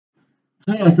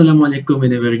Hi, Assalamualaikum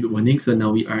and a very good morning. So now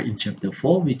we are in chapter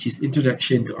 4, which is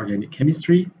Introduction to Organic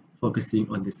Chemistry, focusing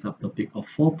on the subtopic of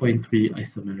 4.3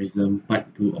 isomerism, part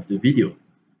 2 of the video.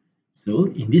 So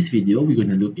in this video, we're going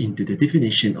to look into the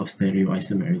definition of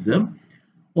stereoisomerism.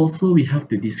 Also, we have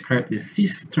to describe the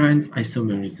cis-trans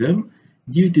isomerism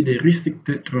due to the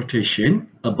restricted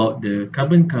rotation about the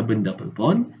carbon-carbon double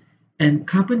bond and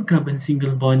carbon-carbon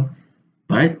single bond,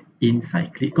 but in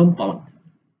cyclic compound.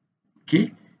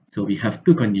 Okay, so we have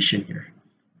two conditions here.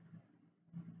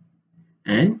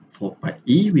 And for part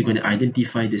E, we're going to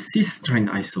identify the cis-trans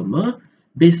isomer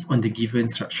based on the given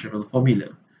structural formula.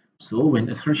 So when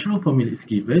a structural formula is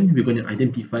given, we're going to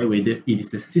identify whether it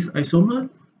is a cis isomer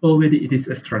or whether it is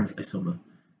a trans isomer.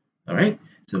 All right,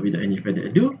 so without any further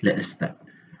ado, let us start.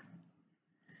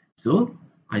 So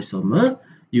isomer,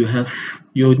 you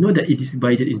know that it is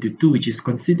divided into two, which is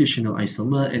constitutional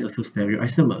isomer and also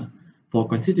stereoisomer. For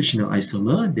constitutional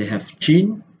isomer, they have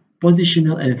chain,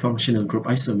 positional and functional group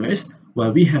isomers,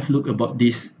 while we have looked about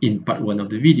this in part 1 of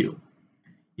the video.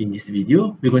 In this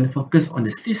video, we're going to focus on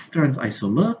the cis-trans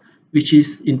isomer, which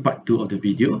is in part 2 of the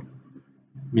video.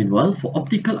 Meanwhile, for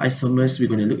optical isomers, we're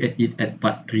going to look at it at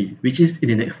part 3, which is in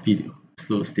the next video.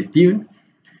 So stay tuned.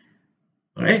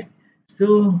 Alright,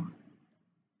 so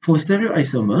for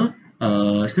stereoisomer,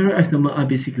 stereoisomer are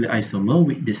basically isomer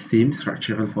with the same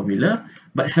structural formula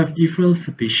but have different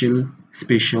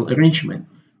spatial arrangement.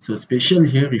 So spatial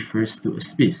here refers to a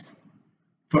space.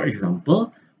 For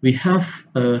example, we have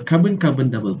a carbon-carbon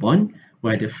double bond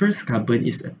where the first carbon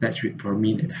is attached with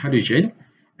bromine and hydrogen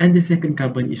and the second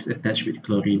carbon is attached with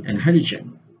chlorine and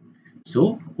hydrogen.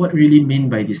 So what really meant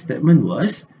by this statement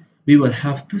was we will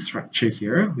have two structures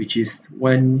here, which is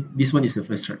this one is the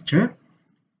first structure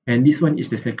and this one is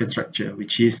the second structure,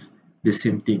 which is the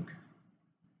same thing.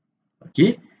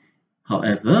 Okay,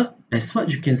 however, as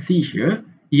what you can see here,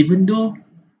 even though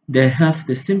they have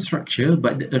the same structure,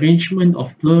 but the arrangement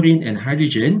of chlorine and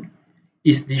hydrogen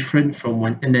is different from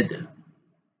one another.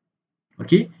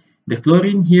 Okay, the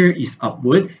chlorine here is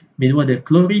upwards, meanwhile the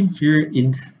chlorine here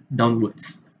is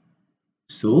downwards.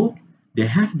 So they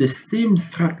have the same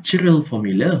structural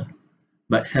formula,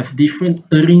 but have different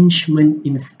arrangement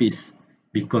in space,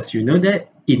 because you know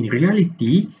that in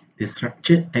reality, the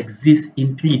structure exists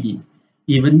in 3D.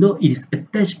 Even though it is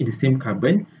attached in the same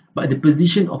carbon, but the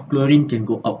position of chlorine can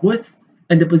go upwards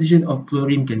and the position of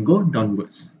chlorine can go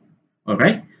downwards.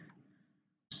 Alright?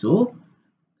 So,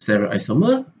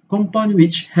 stereoisomer, compound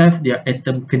which have their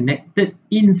atom connected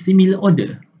in similar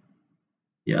order.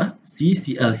 Yeah,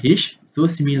 CCLH, so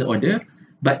similar order,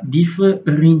 but differ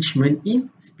arrangement in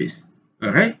space.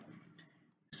 Alright?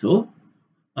 So,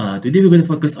 today we're going to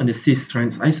focus on the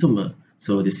cis-trans isomer.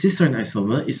 So the cis-trans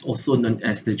isomer is also known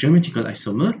as the geometrical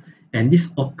isomer, and this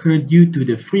occurs due to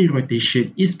the free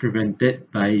rotation is prevented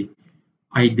by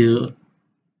either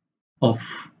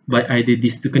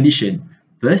these two conditions.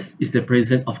 First is the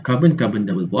presence of carbon-carbon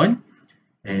double bond,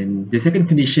 and the second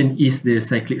condition is the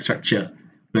cyclic structure,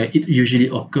 where it usually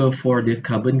occurs for the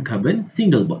carbon-carbon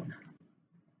single bond.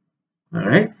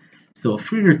 Alright, so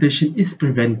free rotation is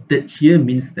prevented here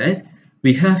means that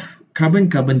we have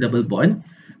carbon-carbon double bond.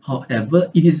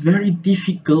 However, it is very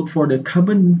difficult for the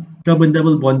carbon-carbon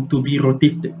double bond to be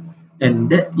rotated. And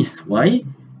that is why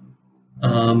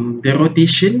the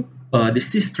rotation, the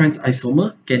cis-trans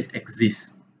isomer can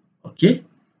exist. Okay?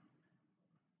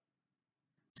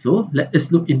 So let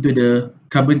us look into the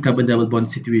carbon-carbon double bond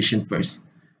situation first.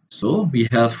 So we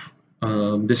have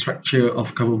the structure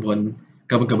of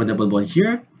carbon-carbon double bond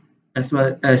here, as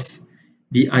well as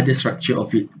the other structure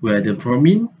of it, where the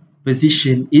bromine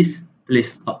position is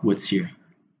placed upwards here.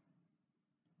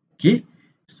 Okay,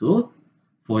 so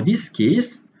for this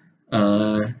case,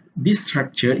 this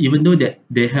structure, even though that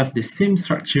they have the same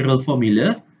structural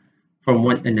formula from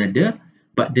one another,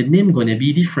 but the name gonna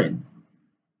be different.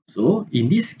 So in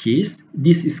this case,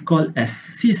 this is called as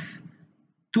cis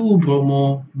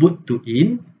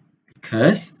 2-bromo-but-2-ene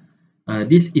because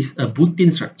this is a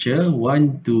butene structure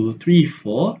 1, 2, 3,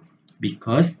 4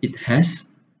 because it has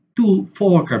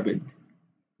 4 carbon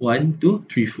 1, 2,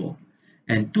 3, 4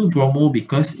 and 2-bromo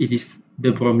because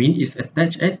the bromine is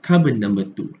attached at carbon number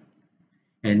 2,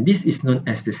 and this is known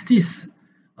as the cis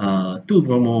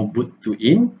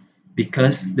 2-bromo-but-2-ene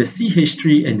because the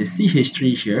CH3 and the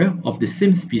CH3 here of the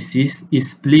same species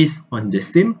is placed on the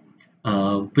same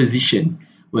position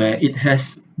where it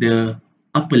has the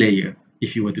upper layer,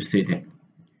 if you were to say that.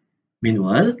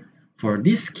 Meanwhile, for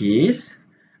this case,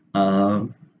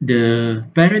 the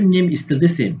parent name is still the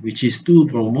same, which is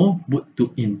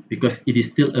 2-bromo-but-2-ene because it is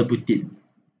still a butene.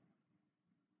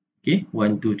 Okay,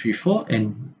 1, 2, 3, 4,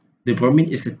 and the bromine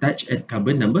is attached at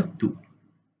carbon number 2.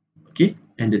 Okay,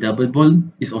 and the double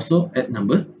bond is also at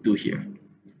number 2 here.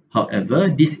 However,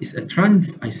 this is a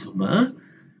trans isomer.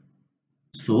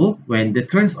 So when the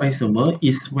trans isomer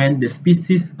is when the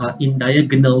species are in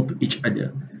diagonal to each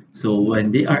other. So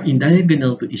when they are in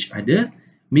diagonal to each other,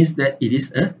 means that it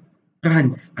is a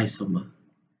trans isomer.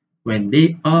 When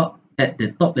they are at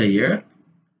the top layer,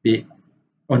 they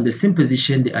on the same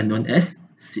position, they are known as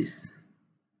cis.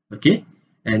 Okay,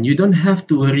 and you don't have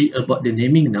to worry about the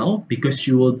naming now because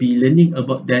you will be learning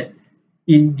about that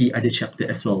in the other chapter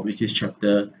as well, which is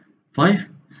chapter 5,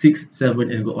 6,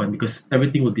 7, and go on, because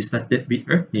everything will be started with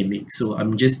a naming. So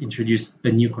I'm just introduced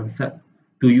a new concept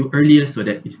to you earlier so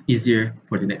that it's easier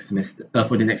for the next semester,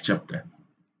 for the next chapter.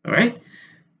 All right,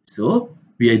 so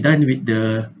we are done with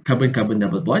the carbon-carbon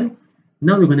double bond.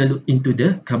 Now we're going to look into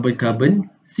the carbon-carbon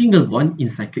single bond in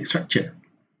cyclic structure.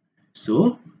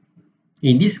 So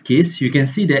in this case, you can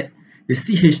see that the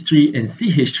CH3 and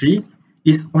CH3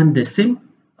 is on the same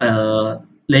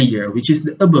layer, which is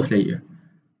the above layer.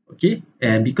 Okay,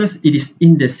 and because it is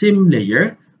in the same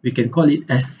layer, we can call it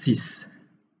as cis.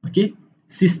 Okay,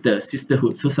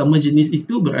 sisterhood. So sama jenis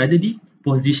itu berada di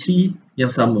posisi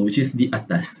yang sama, which is di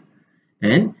atas.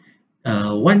 And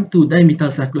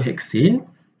 1,2-dimethyl cyclohexane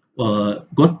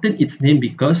gotten its name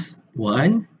because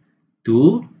 1,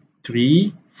 2,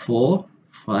 3, 4,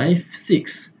 5,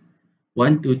 6.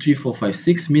 1, 2, 3, 4, 5,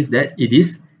 6 means that it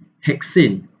is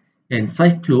hexane, and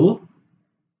cyclo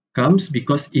comes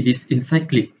because it is in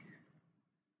cyclic.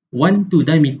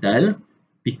 1,2-dimethyl,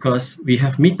 because we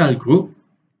have methyl group,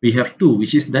 we have 2,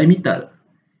 which is dimethyl,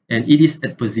 and it is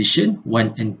at position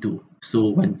 1 and 2. So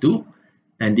 1, 2,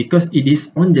 and because it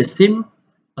is on the same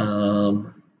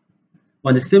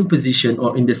position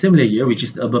or in the same layer, which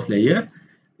is the above layer,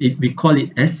 we call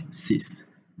it as cis.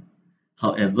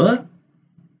 However,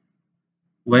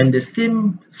 when the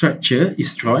same structure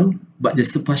is drawn, but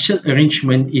the partial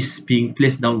arrangement is being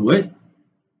placed downward,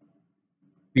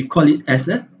 we call it as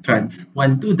a trans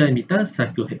 1,2-dimethyl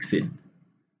cyclohexane.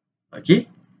 Okay,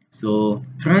 so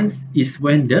trans is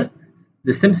when the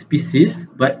same species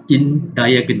but in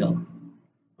diagonal.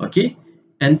 Okay,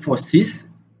 and for cis,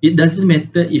 it doesn't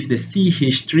matter if the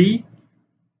CH3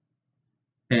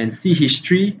 and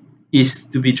CH3 is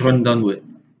to be drawn downward,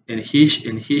 and H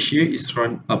here is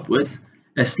drawn upwards.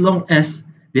 As long as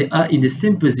they are in the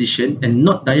same position and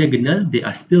not diagonal, they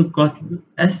are still called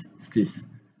as cis.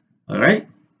 Alright,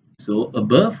 so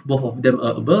above, both of them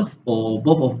are above, or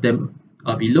both of them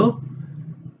are below.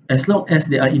 As long as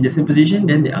they are in the same position,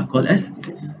 then they are called as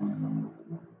cis.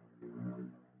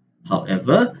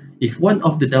 However, if one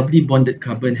of the doubly bonded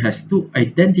carbon has 2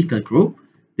 identical groups,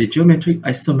 the geometric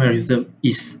isomerism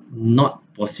is not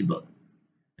possible.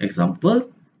 Example,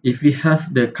 if we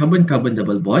have the carbon-carbon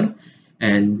double bond,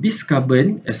 and this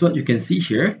carbon, as what you can see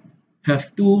here,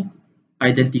 have 2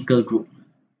 identical groups.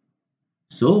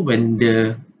 So when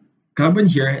the carbon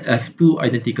here have 2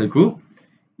 identical groups,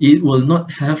 it will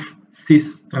not have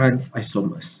cis-trans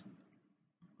isomers.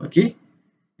 Okay,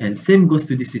 and same goes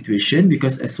to this situation,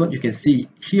 because as what you can see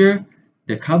here,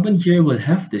 the carbon here will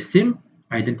have the same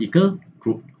identical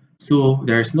group. So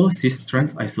there is no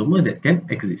cis-trans isomer that can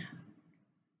exist.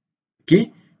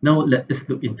 Okay, now let us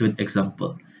look into an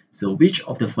example. So which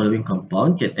of the following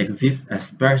compound can exist as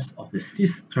pairs of the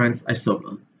cis-trans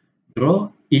isomer?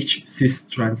 Draw each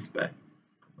cis-trans pair.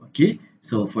 Okay,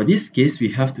 so for this case, we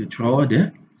have to draw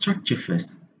the structure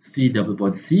first. C double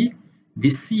bond C.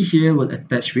 This C here will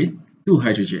attach with 2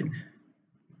 hydrogen.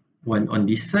 One on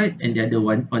this side and the other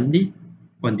one on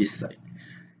this side.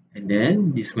 And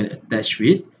then this will attach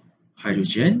with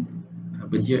hydrogen.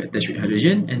 Carbon here attach with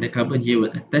hydrogen, and the carbon here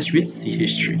will attach with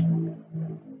CH3.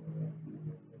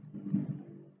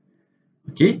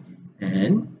 Okay,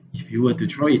 and if you were to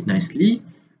draw it nicely,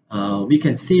 we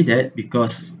can say that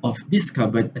because of this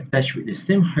carbon attached with the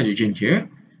same hydrogen here,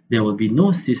 there will be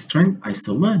no cis-trans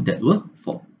isomer that will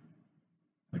form.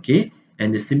 Okay,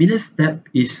 and the similar step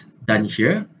is done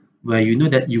here, where you know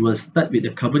that you will start with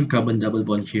the carbon-carbon double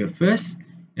bond here first,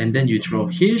 and then you draw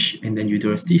H, and then you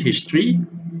draw CH3,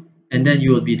 and then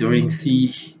you will be drawing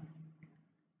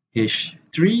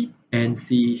CH3 and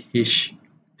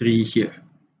CH3 here.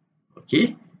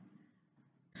 Okay,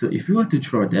 so if you were to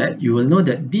draw that, you will know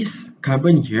that this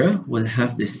carbon here will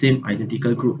have the same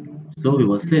identical group. So we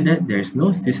will say that there is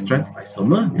no cis-trans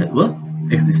isomer that will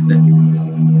exist there.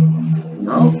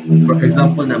 Now, for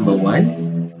example number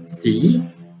 1, C,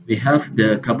 we have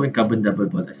the carbon-carbon double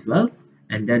bond as well,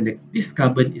 and then this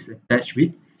carbon is attached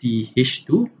with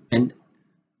CH2, and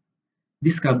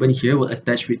this carbon here will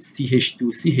attach with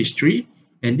CH2, CH3,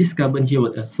 and this carbon here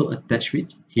will also attach with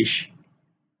H.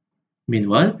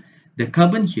 Meanwhile, the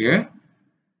carbon here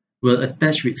will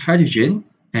attach with hydrogen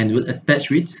and will attach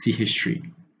with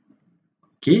CH3.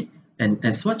 Okay, and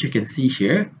as what you can see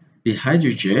here, the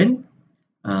hydrogen,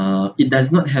 it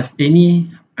does not have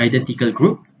any identical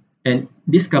group, and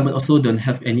this carbon also don't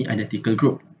have any identical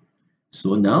group.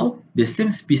 So now the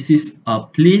same species are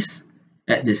placed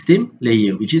at the same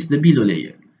layer, which is the below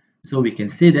layer. So we can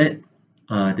say that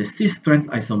the cis-trans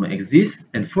isomer exists,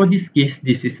 and for this case,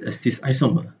 this is a cis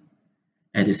isomer.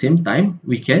 At the same time,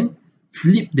 we can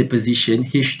flip the position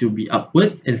H to be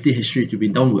upwards and CH3 to be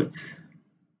downwards.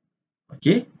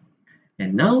 Okay,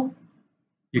 and now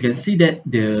you can see that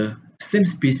the same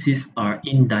species are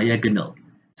in diagonal.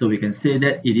 So we can say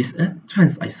that it is a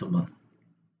trans isomer.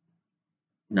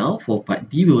 Now for part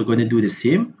D, we're going to do the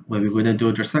same, where we're going to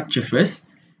do the structure first,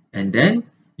 and then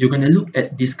you're going to look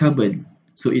at this carbon.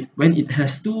 So when it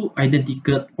has two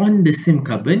identical on the same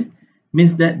carbon,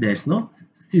 means that there's no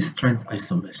cis-trans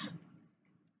isomers.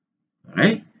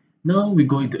 Alright, now we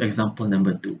go into example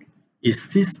number 2. If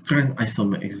cis-trans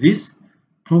isomer exists,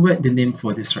 provide the name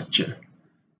for the structure.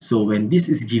 So when this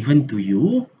is given to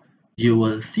you, you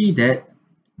will see that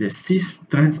the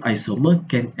cis-trans isomer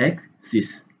can act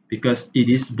cis because it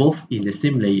is both in the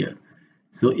same layer.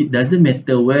 So it doesn't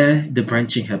matter where the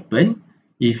branching happen.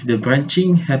 If the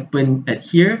branching happen at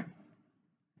here,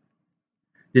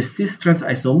 the cis-trans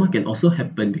isomer can also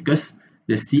happen because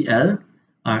the Cl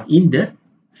are in the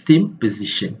same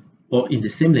position or in the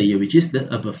same layer, which is the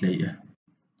above layer.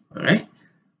 Alright.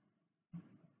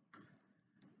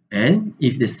 And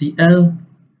if the Cl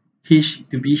H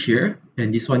to be here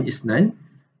and this one is none,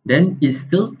 then it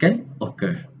still can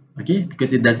occur. Okay,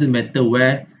 because it doesn't matter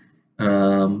where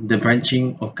the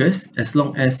branching occurs, as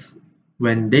long as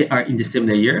when they are in the same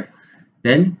layer,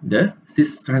 then the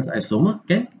cis-trans isomer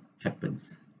can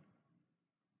happens.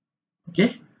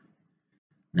 Okay,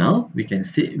 now we can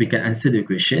answer the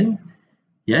question.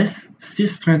 Yes,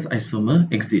 cis-trans isomer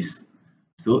exists.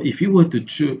 So if you were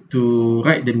to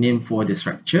write the name for the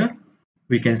structure,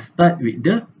 we can start with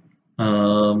the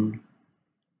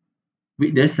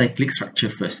cyclic structure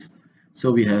first.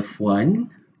 So we have 1,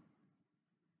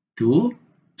 2,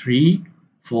 3,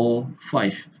 4,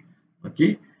 5.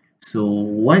 Okay, so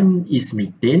 1 is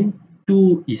methane,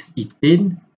 2 is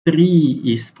ethane, 3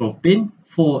 is propane,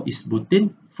 4 is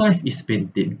butane, 5 is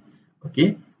pentane.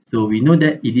 Okay, so we know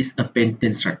that it is a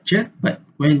pentane structure, but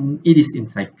when it is in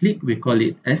cyclic, we call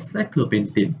it as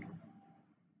cyclopentane.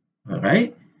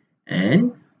 Alright,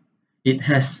 and it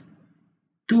has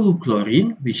 2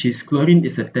 chlorine, which is chlorine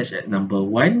is attached at number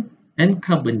 1 and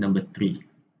carbon number 3.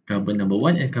 Carbon number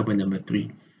 1 and carbon number 3.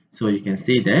 So you can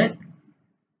say that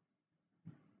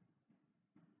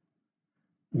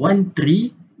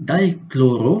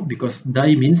 1,3-dichloro, because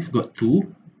di means got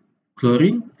 2,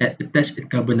 chlorine attached at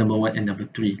carbon number 1 and number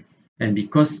 3. And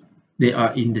because they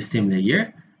are in the same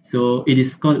layer, so it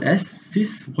is called as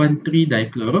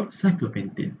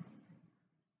cis-1,3-dichlorocyclopentane.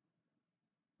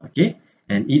 Okay,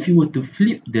 and if you were to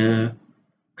flip the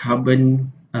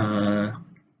carbon,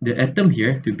 the atom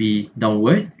here to be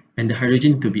downward and the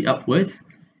hydrogen to be upwards,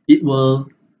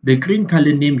 the green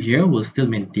color name here will still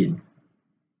maintain.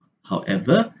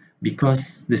 However,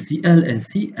 because the Cl and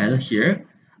Cl here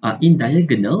are in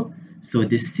diagonal, so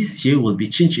the cis here will be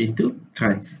changed into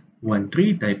trans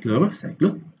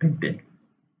 1,3-dichlorocyclopentane.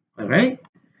 Alright,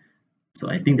 so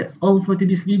I think that's all for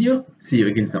today's video. See you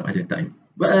again some other time.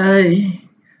 Bye!